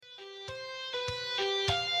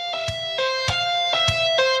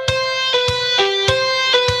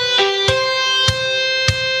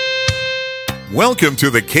Welcome to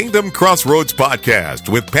the Kingdom Crossroads podcast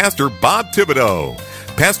with Pastor Bob Thibodeau.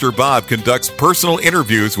 Pastor Bob conducts personal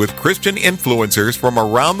interviews with Christian influencers from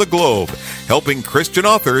around the globe, helping Christian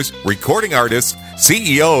authors, recording artists,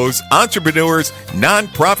 CEOs, entrepreneurs,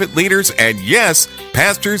 nonprofit leaders, and yes,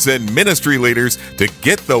 pastors and ministry leaders to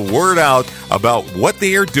get the word out about what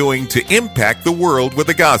they are doing to impact the world with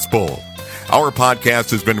the gospel. Our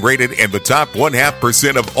podcast has been rated in the top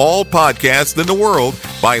 0.5% of all podcasts in the world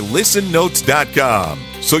by listennotes.com,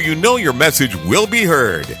 so you know your message will be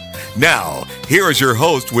heard. Now, here is your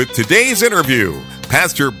host with today's interview,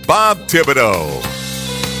 Pastor Bob Thibodeau.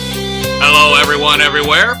 Hello, everyone,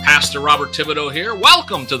 everywhere. Pastor Robert Thibodeau here.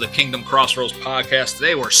 Welcome to the Kingdom Crossroads podcast.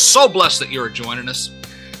 Today, we're so blessed that you are joining us.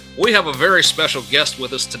 We have a very special guest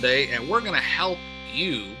with us today, and we're going to help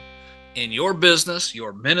you in your business,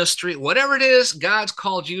 your ministry, whatever it is God's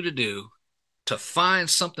called you to do, to find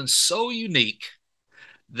something so unique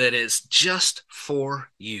that is just for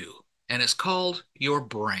you. And it's called your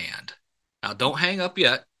brand. Now, don't hang up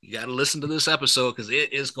yet. You got to listen to this episode because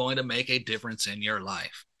it is going to make a difference in your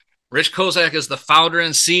life. Rich Kozak is the founder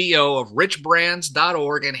and CEO of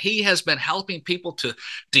richbrands.org, and he has been helping people to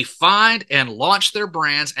define and launch their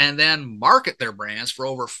brands and then market their brands for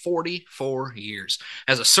over 44 years.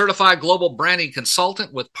 As a certified global branding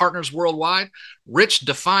consultant with partners worldwide, Rich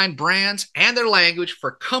defined brands and their language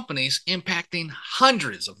for companies impacting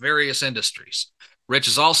hundreds of various industries. Rich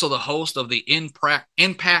is also the host of the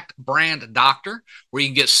Impact Brand Doctor, where you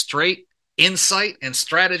can get straight insight and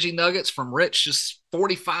strategy nuggets from Rich's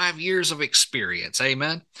 45 years of experience.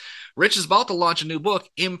 Amen. Rich is about to launch a new book,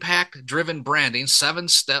 Impact Driven Branding, 7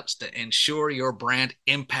 Steps to Ensure Your Brand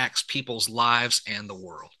Impacts People's Lives and the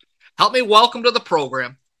World. Help me welcome to the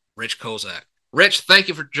program, Rich Kozak. Rich, thank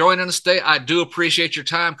you for joining us today. I do appreciate your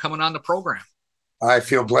time coming on the program. I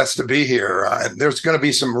feel blessed to be here. There's going to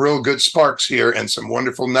be some real good sparks here and some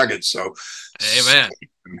wonderful nuggets. So, amen.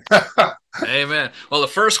 Amen. Well, the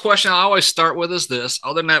first question I always start with is this.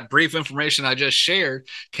 Other than that brief information I just shared,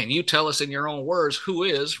 can you tell us in your own words, who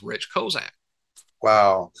is Rich Kozak?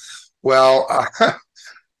 Wow. Well,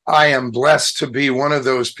 I am blessed to be one of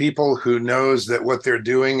those people who knows that what they're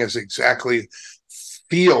doing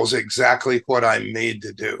feels exactly what I'm made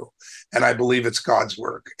to do. And I believe it's God's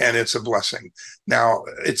work, and it's a blessing. Now,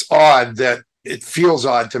 it's odd that it feels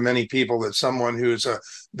odd to many people that someone who's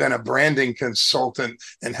been a branding consultant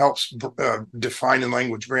and helps define and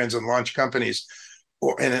language brands and launch companies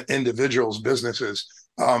or in individuals' businesses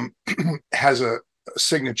has a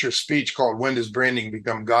signature speech called "When Does Branding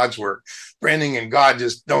Become God's Work?" Branding and God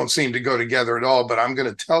just don't seem to go together at all, but I'm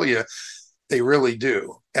going to tell you, they really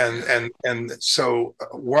do. And so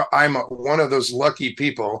I'm one of those lucky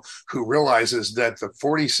people who realizes that the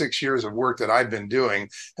 46 years of work that I've been doing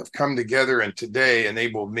have come together and today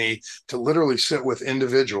enabled me to literally sit with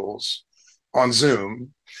individuals on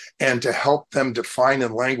Zoom and to help them define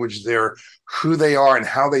in language who they are and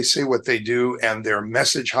how they say what they do and their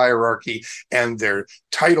message hierarchy and their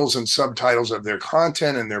titles and subtitles of their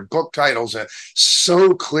content and their book titles, and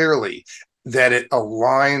so clearly that it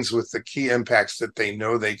aligns with the key impacts that they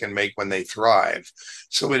know they can make when they thrive.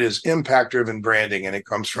 So it is impact-driven branding, and it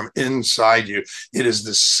comes from inside you. It is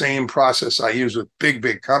the same process I use with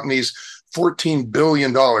big companies. $14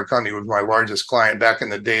 billion company was my largest client back in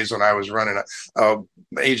the days when I was running a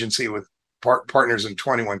agency with partners in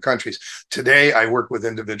 21 countries. Today, I work with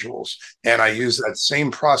individuals, and I use that same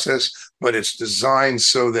process, but it's designed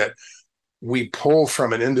so that we pull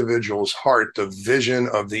from an individual's heart the vision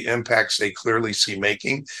of the impacts they clearly see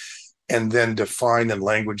making, and then define and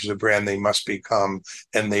language the brand they must become,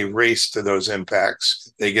 and they race to those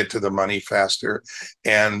impacts. They get to the money faster,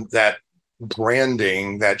 and that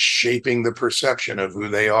branding, that shaping the perception of who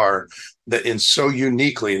they are, that in so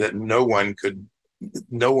uniquely that no one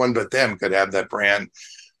but them could have that brand,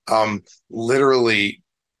 literally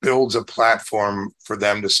builds a platform for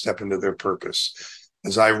them to step into their purpose.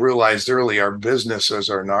 As I realized early, our businesses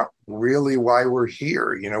are not really why we're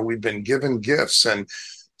here. We've been given gifts. And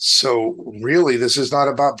so really, this is not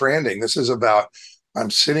about branding. This is about, I'm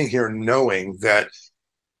sitting here knowing that,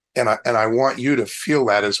 and I want you to feel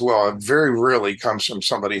that as well. It very rarely comes from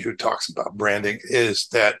somebody who talks about branding, is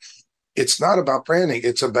that it's not about branding.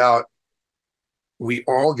 It's about, we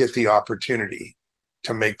all get the opportunity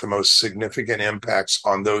to make the most significant impacts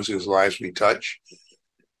on those whose lives we touch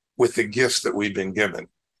with the gifts that we've been given.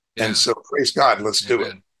 Yeah. And so praise God, let's do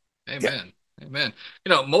it. Amen. Yeah. Amen.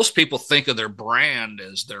 Most people think of their brand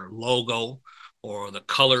as their logo or the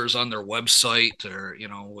colors on their website or,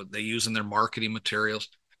 what they use in their marketing materials.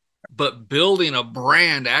 But building a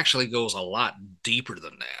brand actually goes a lot deeper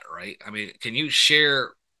than that, right? I mean, can you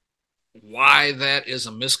share why that is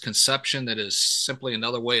a misconception that is simply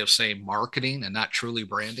another way of saying marketing and not truly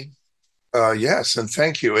branding? Yes, and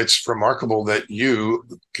thank you. It's remarkable that you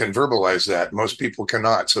can verbalize that. Most people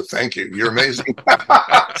cannot. So thank you. You're amazing.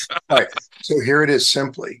 All right. So here it is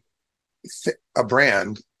simply. A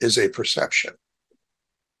brand is a perception,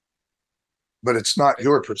 but it's not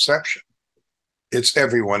your perception. It's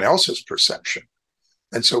everyone else's perception.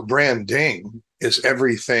 And so branding is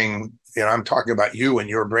everything, I'm talking about you and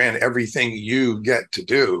your brand, everything you get to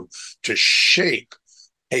do to shape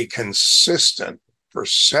a consistent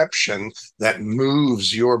perception that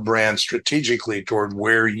moves your brand strategically toward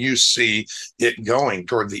where you see it going,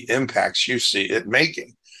 toward the impacts you see it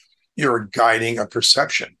making. You're guiding a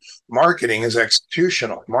perception. Marketing is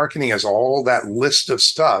executional. Marketing is all that list of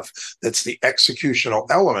stuff that's the executional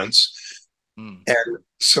elements. And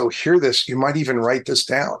so hear this, you might even write this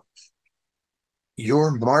down.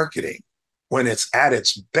 Your marketing, when it's at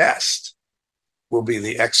its best, will be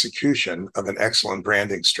the execution of an excellent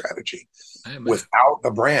branding strategy. Amen. Without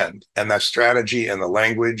a brand and that strategy and the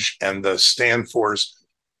language and the stand fors,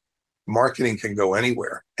 marketing can go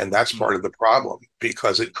anywhere. And that's part of the problem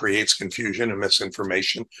because it creates confusion and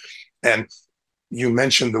misinformation. And you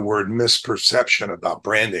mentioned the word misperception about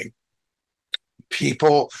branding.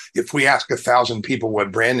 People, if we ask 1,000 people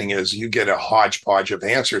what branding is, you get a hodgepodge of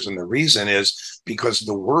answers. And the reason is because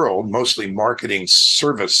the world, mostly marketing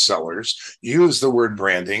service sellers, use the word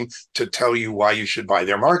branding to tell you why you should buy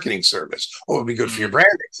their marketing service. Oh, it'll be good for your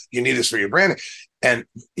branding. You need this for your branding. And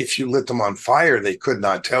if you lit them on fire, they could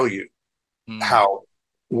not tell you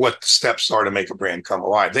what the steps are to make a brand come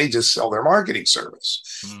alive. They just sell their marketing service.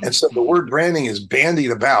 And so the word branding is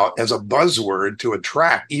bandied about as a buzzword to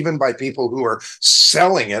attract, even by people who are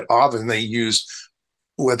selling it. Often they use,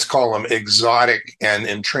 let's call them exotic and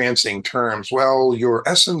entrancing terms. Well, your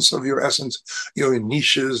essence of your essence, your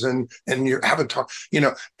niches and your avatar,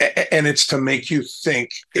 and it's to make you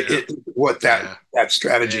think what that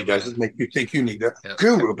strategy does is make you think you need a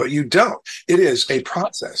guru, but you don't. It is a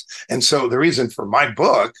process. And so the reason for my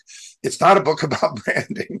book, it's not a book about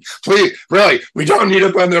branding. Please, really, we don't need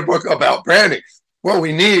another book about branding. What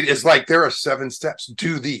we need is there are 7 steps.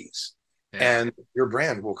 Do these. And your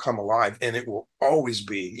brand will come alive, and it will always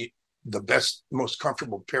be the best, most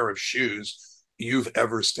comfortable pair of shoes you've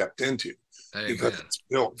ever stepped into. Amen. Because it's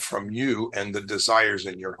built from you and the desires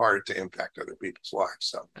in your heart to impact other people's lives.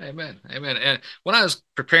 So, Amen. And when I was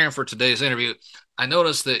preparing for today's interview, I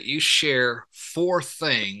noticed that you share 4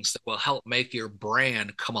 things that will help make your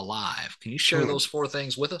brand come alive. Can you share those 4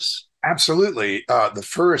 things with us? Absolutely. The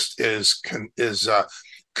first is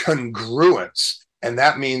congruence. And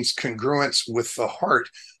that means congruence with the heart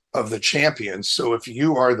of the champion. So if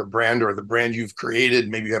you are the brand or the brand you've created,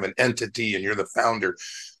 maybe you have an entity and you're the founder,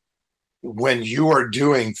 when you are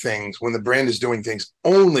doing things, when the brand is doing things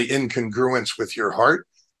only in congruence with your heart,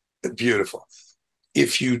 beautiful.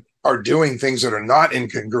 If you are doing things that are not in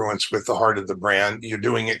congruence with the heart of the brand, you're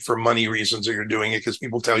doing it for money reasons, or you're doing it because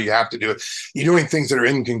people tell you have to do it. You're doing things that are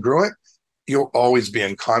incongruent, you'll always be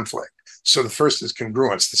in conflict. So the first is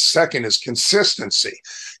congruence. The second is consistency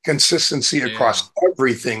across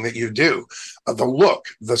everything that you do, the look,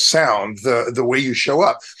 the sound, the way you show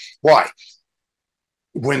up. Why?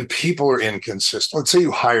 When people are inconsistent, let's say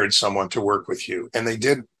you hired someone to work with you and they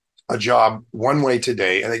did a job one way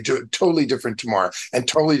today and they do it totally different tomorrow and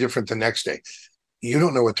totally different the next day. You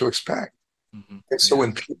don't know what to expect. And so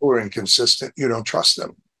when people are inconsistent, you don't trust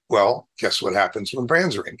them. Well, guess what happens when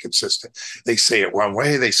brands are inconsistent? They say it one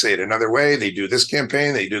way, they say it another way, they do this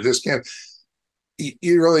campaign, they do this campaign.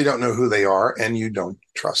 You really don't know who they are and you don't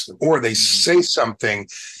trust them. Or they say something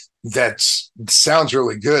that sounds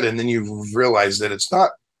really good and then you realize that it's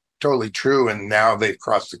not totally true and now they've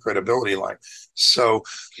crossed the credibility line. So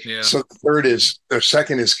the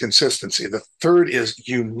second is consistency. The third is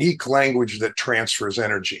unique language that transfers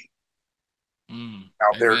energy.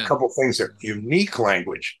 Now, there are a couple things there. Unique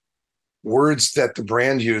language, words that the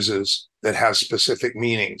brand uses that have specific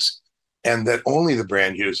meanings and that only the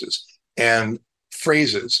brand uses, and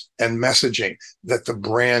phrases and messaging that the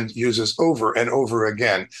brand uses over and over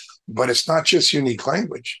again. But it's not just unique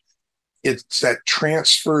language. It's that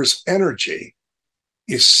transfers energy.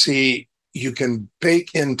 You see, you can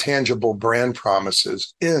bake intangible brand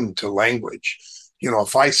promises into language.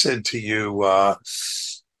 If I said to you,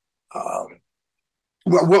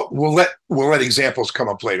 we'll let examples come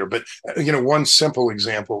up later, but one simple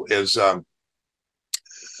example is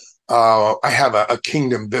I have a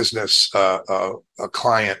Kingdom business, a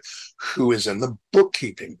client who is in the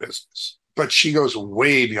bookkeeping business, but she goes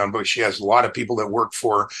way beyond book. She has a lot of people that work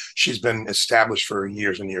for her. She's been established for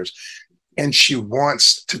years and years. and she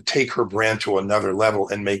wants to take her brand to another level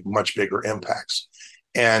and make much bigger impacts.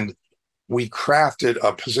 And we crafted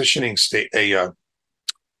a positioning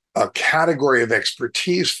a category of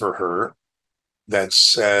expertise for her that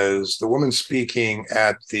says the woman speaking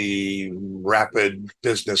at the Rapid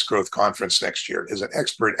Business Growth Conference next year is an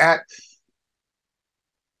expert at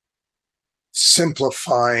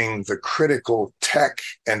simplifying the critical tech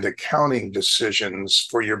and accounting decisions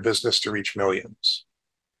for your business to reach millions.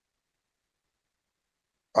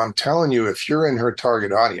 I'm telling you, if you're in her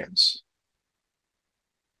target audience,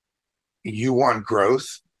 you want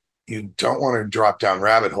growth. You don't want to drop down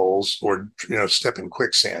rabbit holes or, step in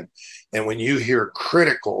quicksand. And when you hear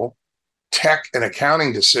critical tech and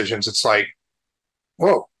accounting decisions, it's like,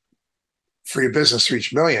 whoa, for your business to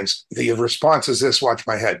reach millions, the response is this, watch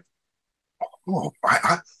my head. Oh,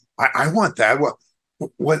 I want that.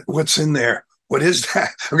 What's in there? What is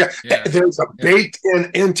that? Okay. Yeah. There's a baked in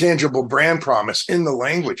intangible brand promise in the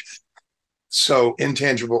language. So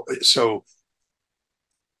intangible, so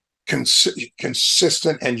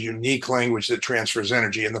consistent and unique language that transfers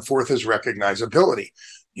energy. And the fourth is recognizability.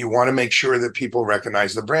 You want to make sure that people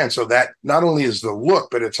recognize the brand. So that not only is the look,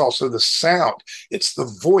 but it's also the sound. It's the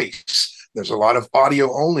voice. There's a lot of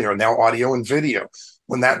audio only, or now audio and video.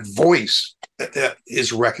 When that voice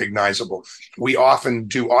is recognizable, we often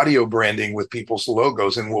do audio branding with people's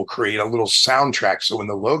logos, and we'll create a little soundtrack. So when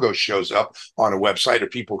the logo shows up on a website or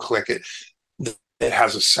people click it, it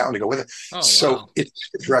has a sound to go with it. Oh, so wow.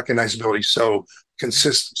 It's recognizability. So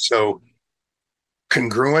consistent. So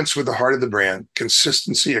congruence with the heart of the brand,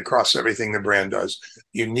 consistency across everything the brand does,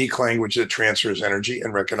 unique language that transfers energy,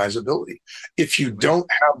 and recognizability. If you don't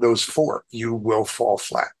have those four, you will fall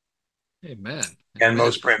flat. Amen. And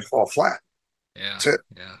most brands fall flat. Yeah. That's it.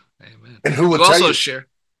 Yeah. Amen. And who will tell you? Share.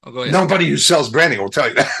 Oh, go ahead. Nobody who sells branding will tell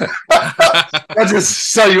you that. I'll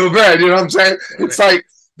just sell you a brand. You know what I'm saying? It's like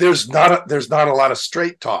there's not a lot of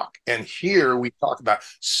straight talk. And here we talk about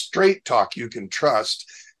straight talk you can trust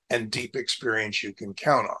and deep experience you can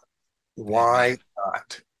count on. Why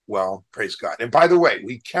not? Well, praise God. And by the way,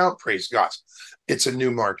 we count praise God. It's a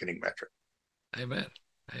new marketing metric. Amen.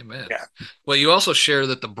 Amen. Yeah. Well, you also share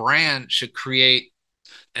that the brand should create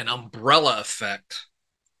an umbrella effect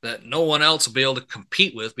that no one else will be able to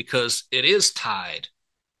compete with because it is tied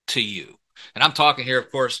to you. And I'm talking here, of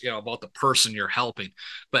course, about the person you're helping.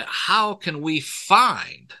 But how can we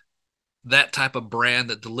find that type of brand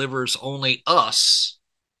that delivers only us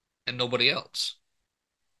and nobody else?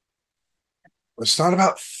 It's not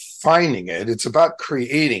about finding it. It's about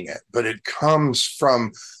creating it. But it comes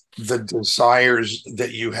from the desires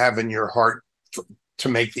that you have in your heart to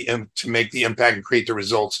make the impact and create the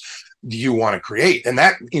results you want to create. And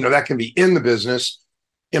that, that can be in the business,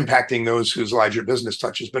 impacting those whose lives your business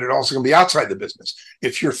touches, but it also can be outside the business.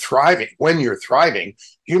 If you're thriving, when you're thriving,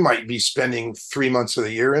 you might be spending 3 months of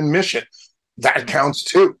the year in mission. That counts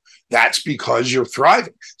too. That's because you're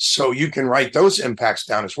thriving. So you can write those impacts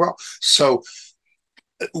down as well. So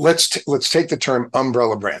let's take the term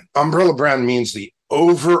umbrella brand. Umbrella brand means the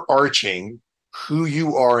overarching who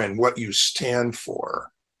you are and what you stand for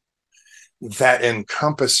that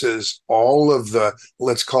encompasses all of the,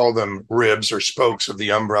 let's call them ribs or spokes of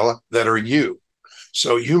the umbrella that are you.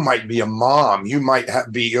 So you might be a mom. You might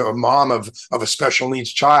be a mom of a special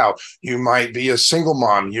needs child. You might be a single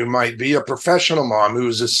mom. You might be a professional mom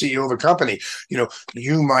who's a CEO of a company.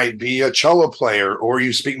 You might be a cello player, or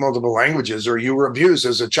you speak multiple languages, or you were abused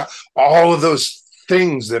as a child. All of those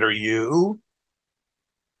things that are you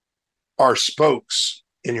are spokes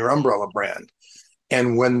in your umbrella brand.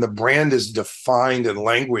 And when the brand is defined and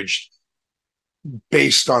languaged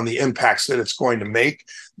based on the impacts that it's going to make,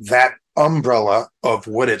 that umbrella of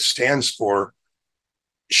what it stands for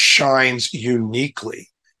shines uniquely.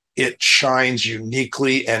 It shines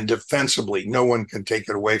uniquely and defensively. No one can take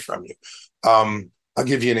it away from you. I'll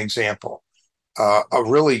give you an example, a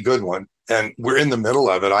really good one. And we're in the middle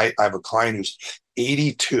of it. I have a client who's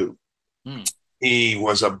 82. He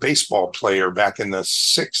was a baseball player back in the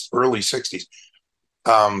early 60s.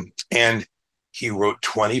 And he wrote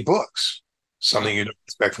 20 books, something you don't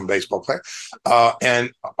expect from a baseball player.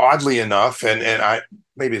 And oddly enough, and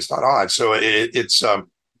maybe it's not odd, so it's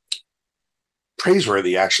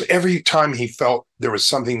praiseworthy, actually. Every time he felt there was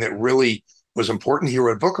something that really was important, he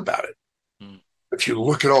wrote a book about it. If you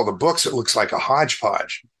look at all the books, it looks like a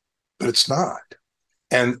hodgepodge, but it's not.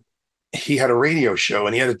 And he had a radio show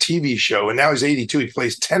and he had a TV show, and now he's 82. He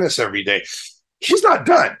plays tennis every day. He's not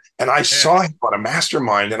done. And I saw him on a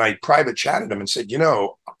mastermind, and I private chatted him and said,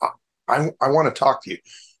 I want to talk to you.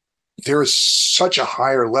 There is such a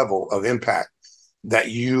higher level of impact that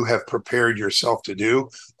you have prepared yourself to do,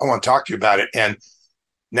 I want to talk to you about it. And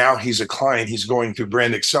now he's a client. He's going through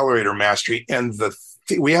Brand Accelerator Mastery, and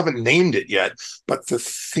we haven't named it yet, but the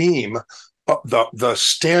theme, the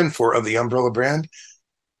stand for of the umbrella brand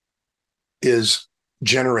is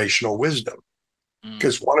generational wisdom.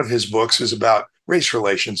 Because one of his books is about race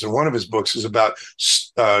relations, and one of his books is about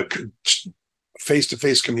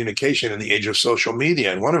face-to-face communication in the age of social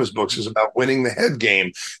media, and one of his books is about winning the head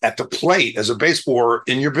game at the plate as a baseball or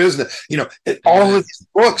in your business. All of these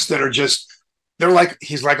books that are just,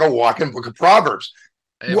 he's like a walking book of Proverbs.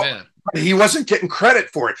 Amen. Well, he wasn't getting credit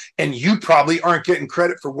for it, and you probably aren't getting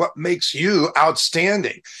credit for what makes you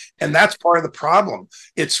outstanding, and that's part of the problem.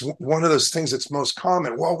 It's one of those things that's most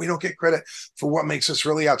common. Well, we don't get credit for what makes us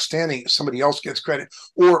really outstanding. Somebody else gets credit,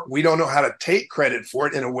 or we don't know how to take credit for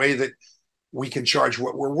it in a way that we can charge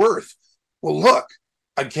what we're worth. Well, look,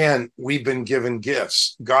 again, we've been given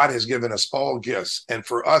gifts. God has given us all gifts, and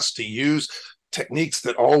for us to use techniques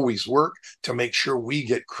that always work to make sure we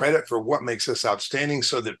get credit for what makes us outstanding,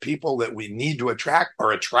 so that people that we need to attract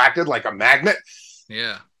are attracted like a magnet.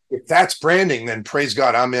 Yeah. If that's branding, then praise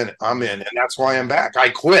God, I'm in. And that's why I'm back. I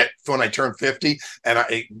quit when I turned 50, and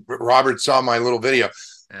Robert saw my little video.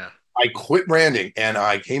 Yeah. I quit branding and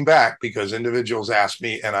I came back because individuals asked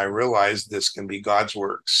me, and I realized this can be God's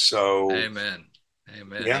work. So Amen.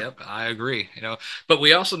 Yeah. Yep. I agree. But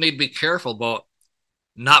we also need to be careful about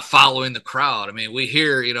not following the crowd. I mean, we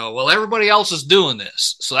hear, well, everybody else is doing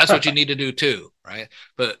this, so that's what you need to do too, right?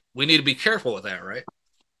 But we need to be careful with that, right?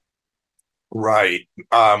 Right.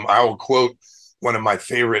 I will quote one of my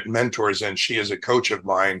favorite mentors, and she is a coach of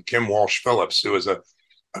mine, Kim Walsh Phillips, who is a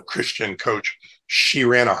Christian coach. She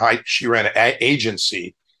ran an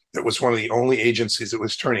agency that was one of the only agencies that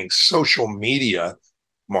was turning social media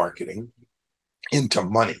marketing into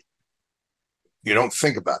money. You don't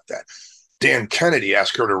think about that. Dan Kennedy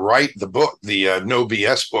asked her to write the book, the No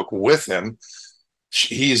BS book, with him.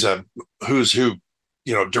 He's a who's who,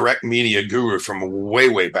 direct media guru from way,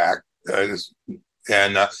 way back.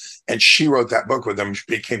 And she wrote that book with him. She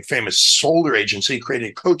became famous, sold her agency, created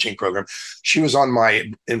a coaching program. She was on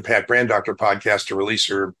my Impact Brand Doctor podcast to release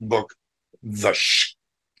her book, The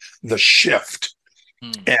Shift.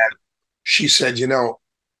 And she said,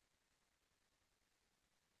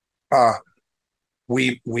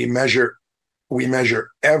 we measure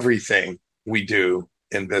everything we do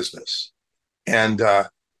in business, and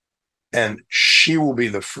she will be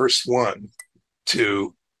the first one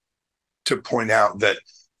to point out that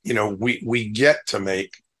we get to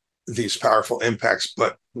make these powerful impacts,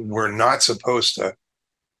 but we're supposed to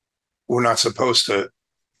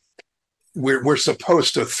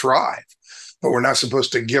thrive, but we're not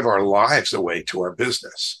supposed to give our lives away to our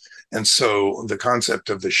business. And so the concept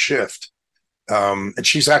of the shift. And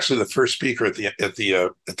she's actually the first speaker at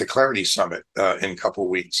the Clarity Summit in a couple of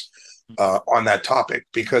weeks on that topic,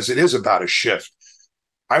 because it is about a shift.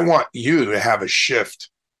 I want you to have a shift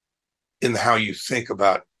in how you think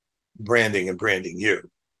about branding and branding you.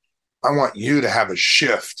 I want you to have a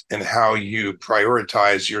shift in how you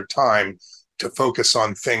prioritize your time to focus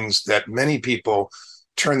on things that many people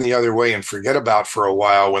turn the other way and forget about for a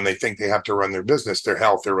while when they think they have to run their business, their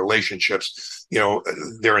health, their relationships,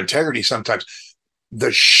 their integrity. Sometimes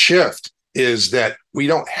the shift is that we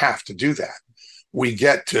don't have to do that. We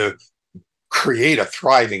get to create a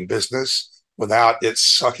thriving business without it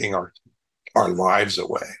sucking our lives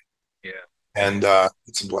away. Yeah. And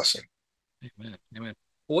it's a blessing. Amen.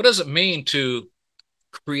 What does it mean to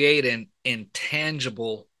create an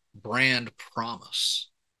intangible brand promise?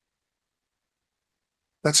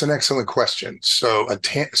 That's an excellent question. So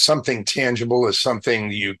something tangible is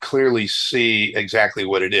something you clearly see exactly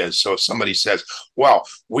what it is. So if somebody says, well,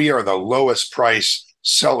 we are the lowest price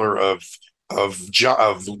seller of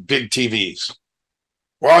big TVs.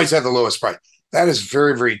 We always have the lowest price. That is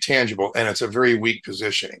very, very tangible, and it's a very weak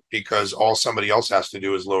positioning, because all somebody else has to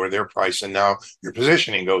do is lower their price, and now your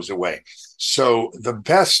positioning goes away. So the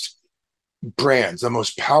best brands, the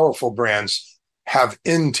most powerful brands, have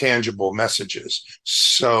intangible messages.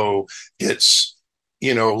 So it's,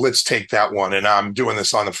 let's take that one, and I'm doing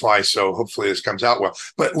this on the fly, so hopefully this comes out well.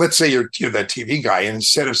 But let's say you're that TV guy, and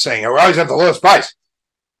instead of saying, oh, I always have the lowest price,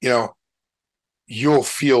 you'll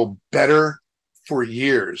feel better for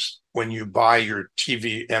years when you buy your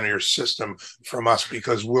TV and your system from us,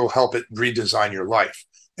 because we'll help it redesign your life.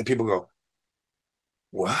 And people go,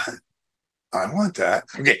 what? I want that.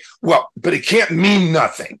 Okay, well, but it can't mean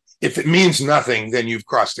nothing. If it means nothing, then you've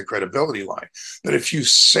crossed the credibility line. But if you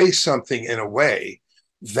say something in a way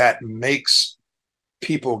that makes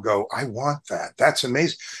people go, I want that, that's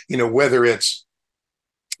amazing. Whether it's,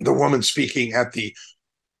 the woman speaking at the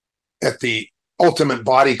Ultimate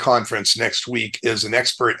Body Conference next week is an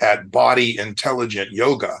expert at body intelligent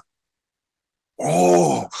yoga.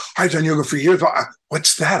 Oh, I've done yoga for years.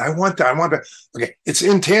 What's that? I want that. I want that. Okay, it's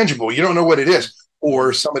intangible. You don't know what it is.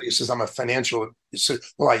 Or somebody says, I'm a financial.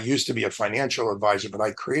 Well, I used to be a financial advisor, but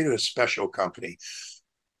I created a special company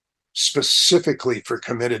specifically for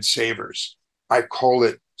committed savers. I call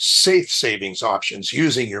it safe savings options,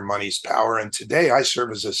 using your money's power. And today I serve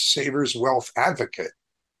as a savers wealth advocate.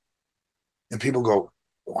 And people go,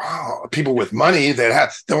 wow, people with money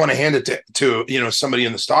that want to hand it to somebody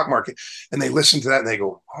in the stock market, and they listen to that and they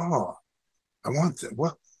go, oh, I want that.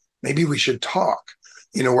 Well, maybe we should talk.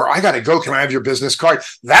 Where I got to go. Can I have your business card?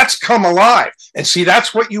 That's come alive. And see,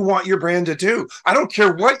 that's what you want your brand to do. I don't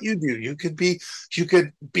care what you do. You could be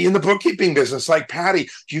in the bookkeeping business like Patty.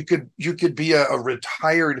 You could be a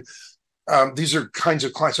retired. These are kinds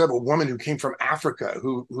of clients. I have a woman who came from Africa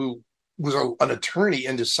who was an attorney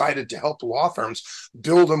and decided to help law firms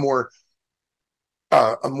build a more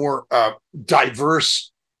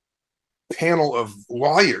diverse panel of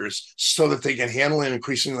lawyers so that they can handle an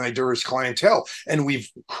increasingly diverse clientele. And we've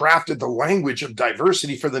crafted the language of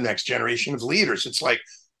diversity for the next generation of leaders. It's like,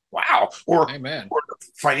 wow. Or a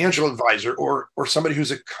financial advisor, or somebody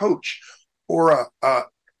who's a coach, or an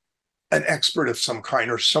expert of some kind,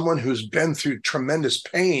 or someone who's been through tremendous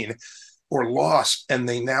pain or loss, and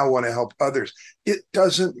they now want to help others. It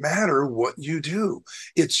doesn't matter what you do.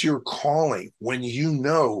 It's your calling. When you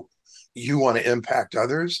know you want to impact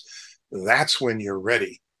others, that's when you're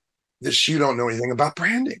ready. You don't know anything about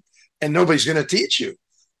branding, and nobody's going to teach you.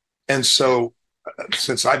 And so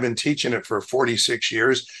since I've been teaching it for 46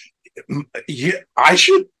 years, I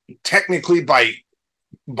should technically, by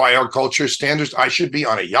our culture standards, I should be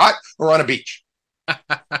on a yacht or on a beach.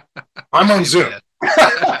 I'm on Zoom.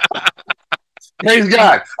 Praise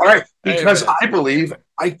God. All right. Because I believe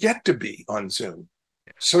I get to be on Zoom.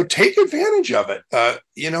 So take advantage of it.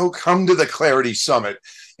 Come to the Clarity Summit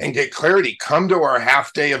and get clarity. Come to our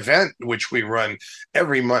half-day event, which we run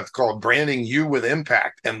every month, called Branding You with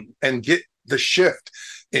Impact, and get the shift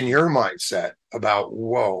in your mindset about,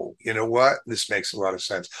 whoa, you know what? This makes a lot of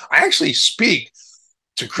sense. I actually speak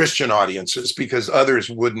to Christian audiences because others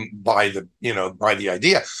wouldn't buy the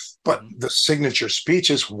idea. But the signature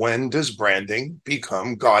speech is, when does branding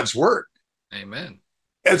become God's word? Amen.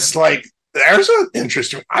 It's like, there's an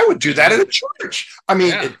interesting, I would do that at a church. I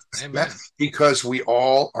mean, because we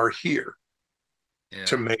all are here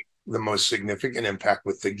to make the most significant impact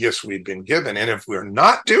with the gifts we've been given. And if we're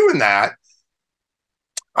not doing that,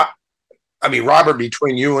 Robert,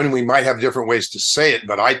 between you and we might have different ways to say it,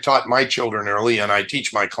 but I taught my children early, and I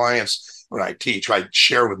teach my clients. When I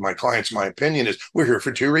share with my clients, my opinion is, we're here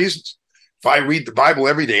for two reasons. If I read the Bible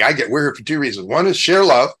every day, we're here for two reasons. One is share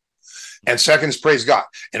love, and second is praise God.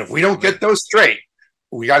 And if we don't get those straight,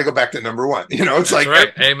 we got to go back to number one. It's That's like,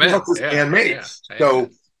 right. Amen. Handmade. Yeah. So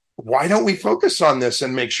why don't we focus on this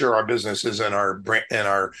and make sure our businesses and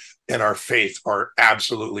our faith are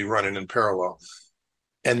absolutely running in parallel?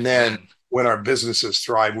 And then when our businesses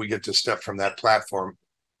thrive, we get to step from that platform.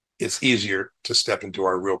 It's easier to step into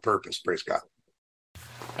our real purpose. Praise God.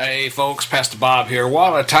 Hey folks, Pastor Bob here.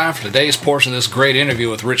 Well, out of time for today's portion of this great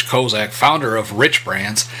interview with Rich Kozak, founder of Rich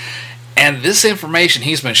Brands. And this information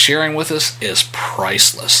he's been sharing with us is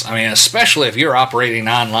priceless. Especially if you're operating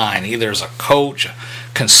online, either as a coach, a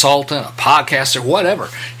consultant, a podcaster, whatever.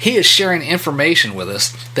 He is sharing information with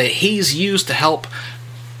us that he's used to help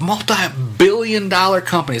multi-billion-dollar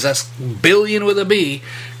companies, that's billion with a B,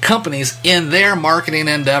 companies in their marketing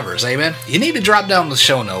endeavors. Amen? You need to drop down the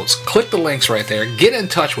show notes, click the links right there, get in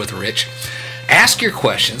touch with Rich, ask your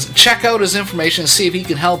questions, check out his information, and see if he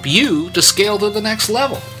can help you to scale to the next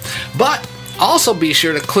level. But also be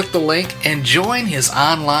sure to click the link and join his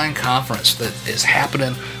online conference that is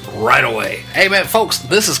happening right away. Amen, folks,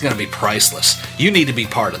 this is going to be priceless. You need to be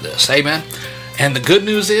part of this. Amen? And the good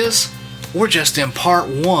news is, we're just in part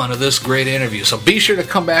one of this great interview. So be sure to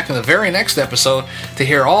come back in the very next episode to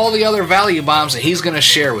hear all the other value bombs that he's going to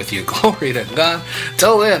share with you. Glory to God.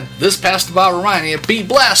 Till then, this Pastor Bob reminding you, be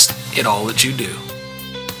blessed in all that you do.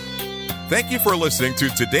 Thank you for listening to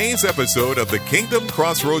today's episode of the Kingdom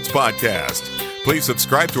Crossroads Podcast. Please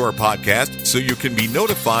subscribe to our podcast so you can be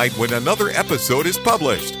notified when another episode is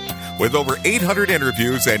published. With over 800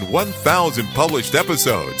 interviews and 1,000 published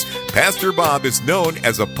episodes, Pastor Bob is known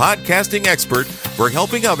as a podcasting expert for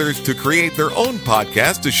helping others to create their own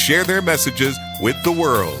podcast to share their messages with the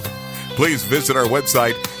world. Please visit our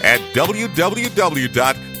website at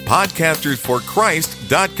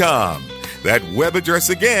www.podcastersforchrist.com. That web address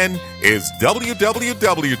again is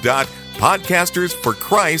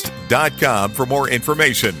www.podcastersforchrist.com for more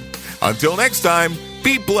information. Until next time,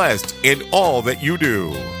 be blessed in all that you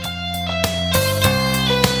do.